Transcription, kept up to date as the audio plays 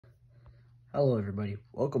Hello everybody,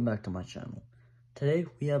 welcome back to my channel. Today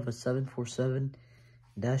we have a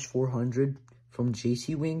 747-400 from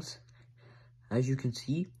JC Wings. As you can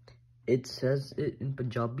see, it says it in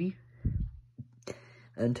Punjabi.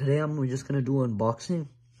 And today I'm just going to do unboxing.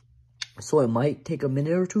 So it might take a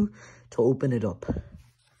minute or two to open it up.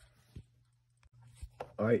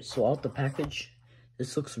 Alright, so out the package,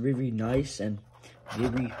 this looks really nice and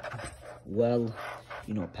very well,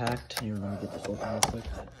 packed. Here, let me get this open real quick.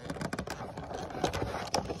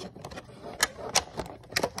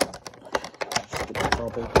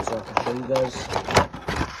 Open so I can show you guys.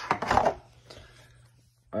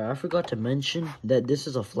 Alright, I forgot to mention that this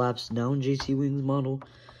is a flaps down JC Wings model.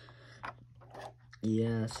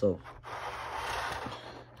 Yeah, so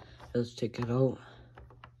let's check it out.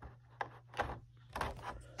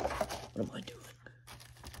 What am I doing?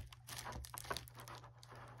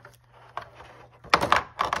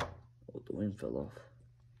 Oh, the wing fell off.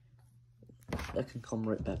 That can come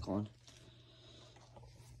right back on.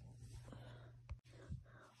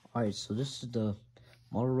 Alright, so this is the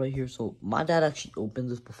model right here. So my dad actually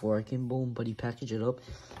opened this before I came home, but he packaged it up.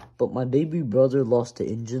 But my baby brother lost the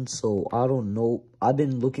engine, so I don't know. I've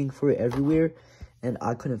been looking for it everywhere, and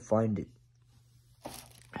I couldn't find it.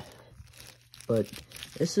 But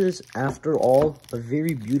this is, after all, a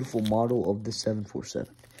very beautiful model of the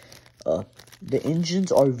 747. The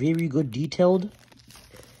engines are very good detailed.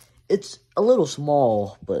 It's a little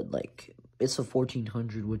small, but like it's a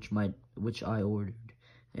 1400, which I ordered.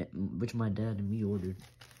 Which my dad and me ordered.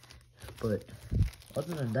 But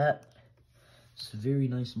other than that, it's a very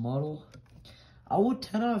nice model. I would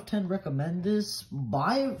 10 out of 10 recommend this.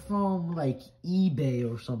 Buy it from like eBay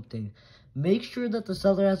or something. Make sure that the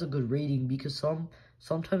seller has a good rating, because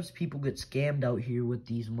sometimes people get scammed out here with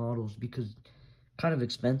these models because kind of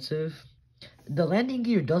expensive. The landing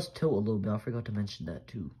gear does tilt a little bit. I forgot to mention that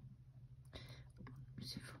too. Let me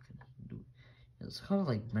see if I can do it. It's kind of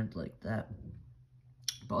like meant like that.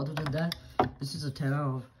 But other than that, this is a 10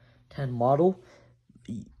 out of 10 model.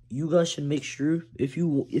 You guys should make sure, if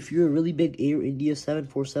you're a really big Air India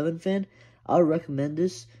 747 fan, I would recommend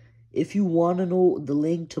this. If you want to know the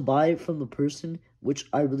link to buy it from the person, which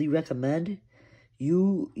I really recommend,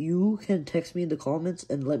 you can text me in the comments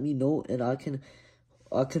and let me know, and I can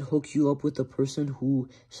hook you up with the person who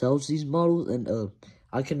sells these models, and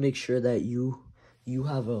I can make sure that you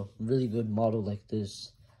have a really good model like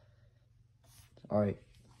this. Alright.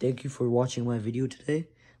 Thank you for watching my video today.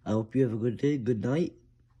 I hope you have a good day, good night,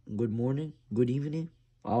 good morning, good evening.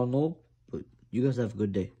 I don't know, but you guys have a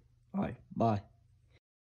good day. Alright, bye.